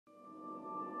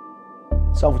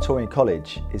Salvatorian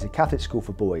College is a Catholic school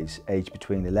for boys aged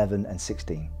between 11 and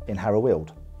 16 in Harrow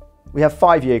Weald. We have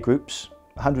 5 year groups,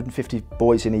 150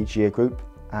 boys in each year group,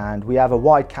 and we have a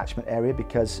wide catchment area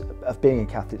because of being a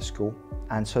Catholic school,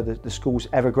 and so the school's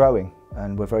ever growing,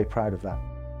 and we're very proud of that.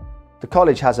 The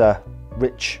college has a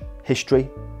rich history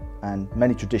and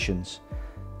many traditions,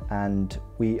 and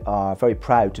we are very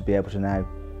proud to be able to now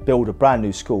build a brand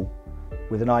new school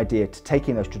with an idea to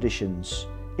taking those traditions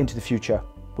into the future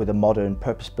with a modern,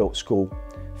 purpose-built school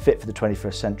fit for the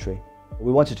 21st century.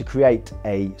 We wanted to create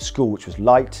a school which was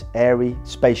light, airy,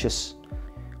 spacious,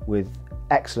 with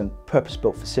excellent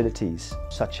purpose-built facilities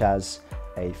such as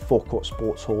a forecourt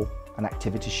sports hall, an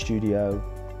activity studio,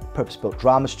 purpose-built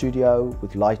drama studio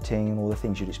with lighting and all the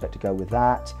things you'd expect to go with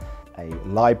that, a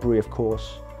library of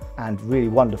course, and really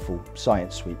wonderful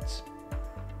science suites.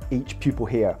 Each pupil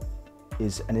here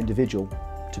is an individual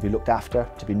to be looked after,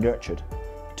 to be nurtured,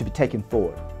 to be taken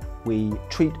forward. We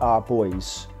treat our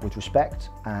boys with respect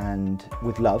and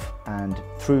with love, and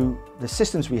through the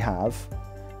systems we have,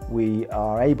 we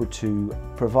are able to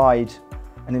provide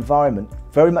an environment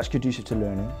very much conducive to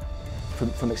learning,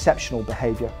 from exceptional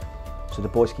behaviour, so the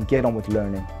boys can get on with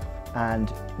learning,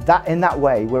 and in that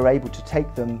way we're able to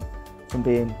take them from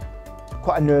being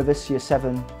quite a nervous Year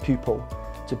 7 pupil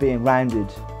to being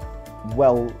rounded,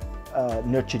 well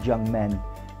nurtured young men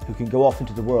who can go off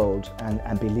into the world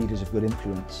and be leaders of good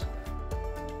influence.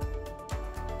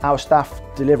 Our staff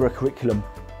deliver a curriculum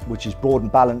which is broad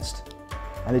and balanced,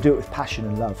 and they do it with passion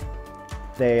and love.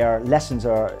 Their lessons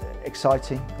are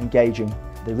exciting, engaging.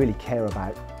 They really care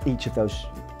about each of those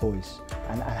boys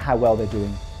and how well they're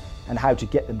doing and how to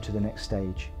get them to the next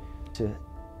stage, to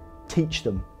teach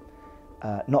them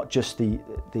not just the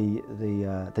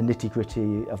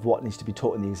nitty-gritty of what needs to be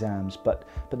taught in the exams, but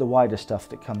the wider stuff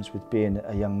that comes with being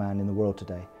a young man in the world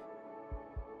today.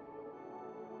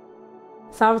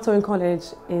 Salvatorian College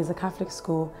is a Catholic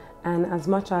school, and as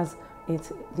much as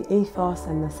the ethos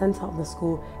and the centre of the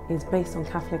school is based on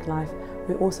Catholic life,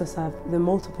 we also serve the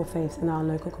multiple faiths in our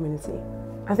local community.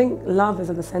 I think love is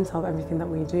at the centre of everything that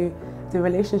we do. The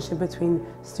relationship between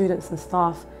students and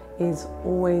staff is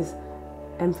always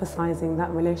emphasising that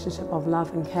relationship of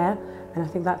love and care, and I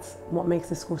think that's what makes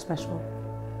this school special.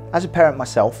 As a parent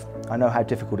myself, I know how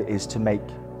difficult it is to make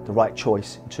the right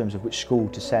choice in terms of which school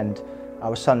to send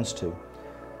our sons to.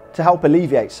 To help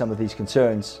alleviate some of these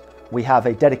concerns, we have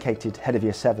a dedicated head of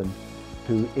Year 7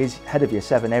 who is head of Year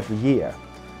 7 every year,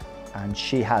 and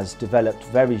she has developed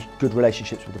very good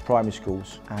relationships with the primary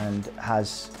schools and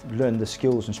has learned the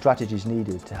skills and strategies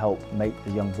needed to help make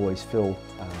the young boys feel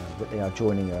that they are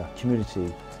joining a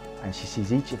community, and she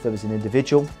sees each of them as an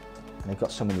individual, and they've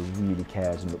got someone who really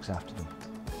cares and looks after them.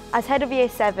 As head of Year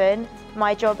 7,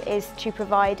 my job is to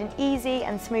provide an easy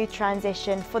and smooth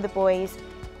transition for the boys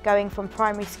going from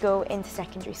primary school into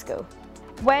secondary school.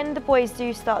 When the boys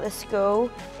do start the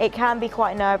school, it can be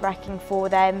quite nerve-wracking for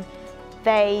them.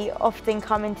 They often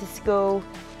come into school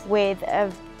with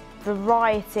a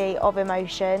variety of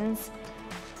emotions,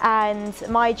 and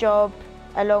my job,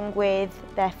 along with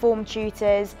their form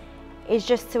tutors, is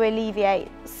just to alleviate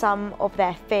some of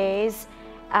their fears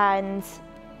and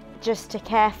just to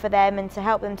care for them and to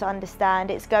help them to understand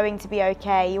it's going to be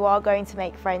okay, you are going to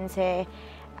make friends here,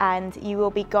 and you will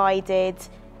be guided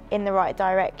in the right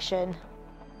direction.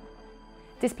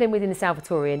 Discipline within the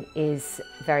Salvatorian is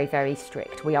very, very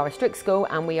strict. We are a strict school,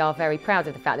 and we are very proud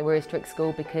of the fact that we're a strict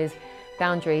school, because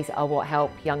boundaries are what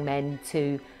help young men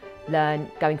to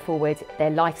learn going forward their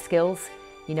life skills.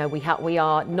 You know, we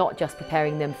are not just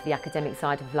preparing them for the academic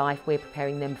side of life, we're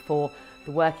preparing them for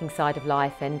the working side of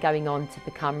life and going on to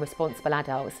become responsible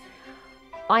adults.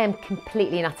 I am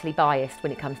completely and utterly biased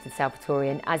when it comes to the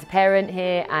Salvatorian. As a parent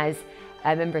here, as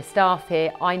a member of staff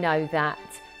here, I know that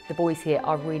the boys here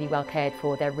are really well cared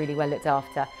for, they're really well looked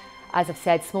after. As I've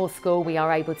said, small school, we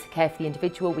are able to care for the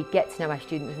individual, we get to know our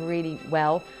students really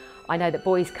well. I know that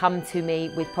boys come to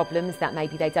me with problems that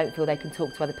maybe they don't feel they can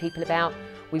talk to other people about.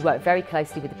 We work very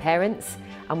closely with the parents,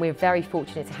 and we're very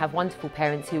fortunate to have wonderful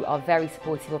parents who are very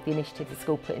supportive of the initiatives the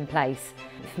school put in place.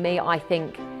 For me, I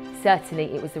think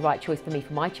certainly it was the right choice for me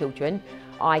for my children.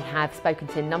 I have spoken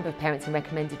to a number of parents and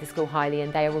recommended the school highly,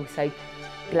 and they are also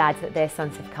glad that their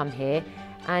sons have come here.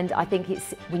 And I think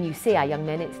it's, when you see our young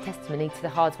men, it's testimony to the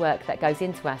hard work that goes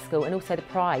into our school and also the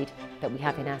pride that we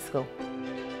have in our school.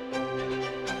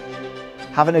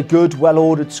 Having a good,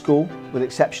 well-ordered school with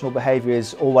exceptional behaviour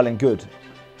is all well and good,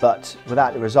 but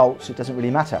without the results it doesn't really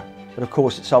matter. But of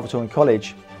course at Salvatorian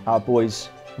College our boys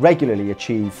regularly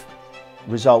achieve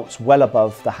results well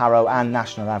above the Harrow and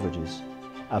national averages.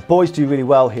 Boys do really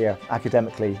well here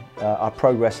academically. Our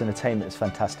progress and attainment is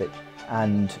fantastic.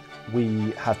 and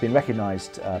we have been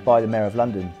recognised by the Mayor of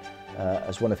London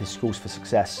as one of his schools for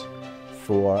success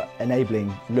for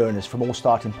enabling learners from all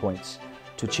starting points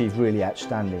to achieve really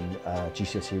outstanding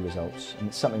GCSE results, and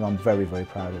it's something I'm very, very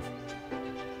proud of.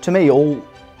 To me, all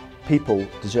people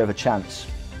deserve a chance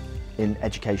in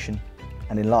education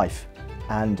and in life,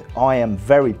 and I am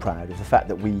very proud of the fact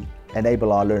that we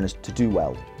enable our learners to do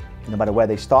well, no matter where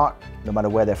they start, no matter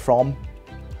where they're from,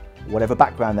 whatever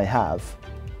background they have.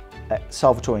 At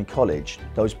Salvatorian College,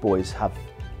 those boys have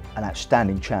an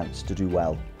outstanding chance to do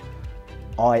well.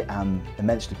 I am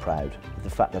immensely proud of the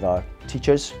fact that our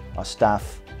teachers, our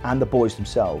staff and the boys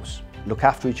themselves look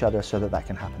after each other so that that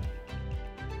can happen.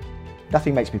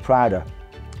 Nothing makes me prouder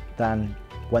than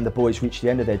when the boys reach the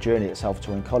end of their journey at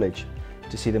Salvatorian College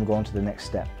to see them go on to the next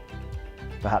step.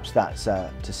 Perhaps that's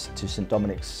to St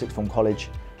Dominic's Sixth Form College.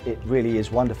 It really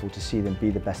is wonderful to see them be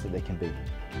the best that they can be.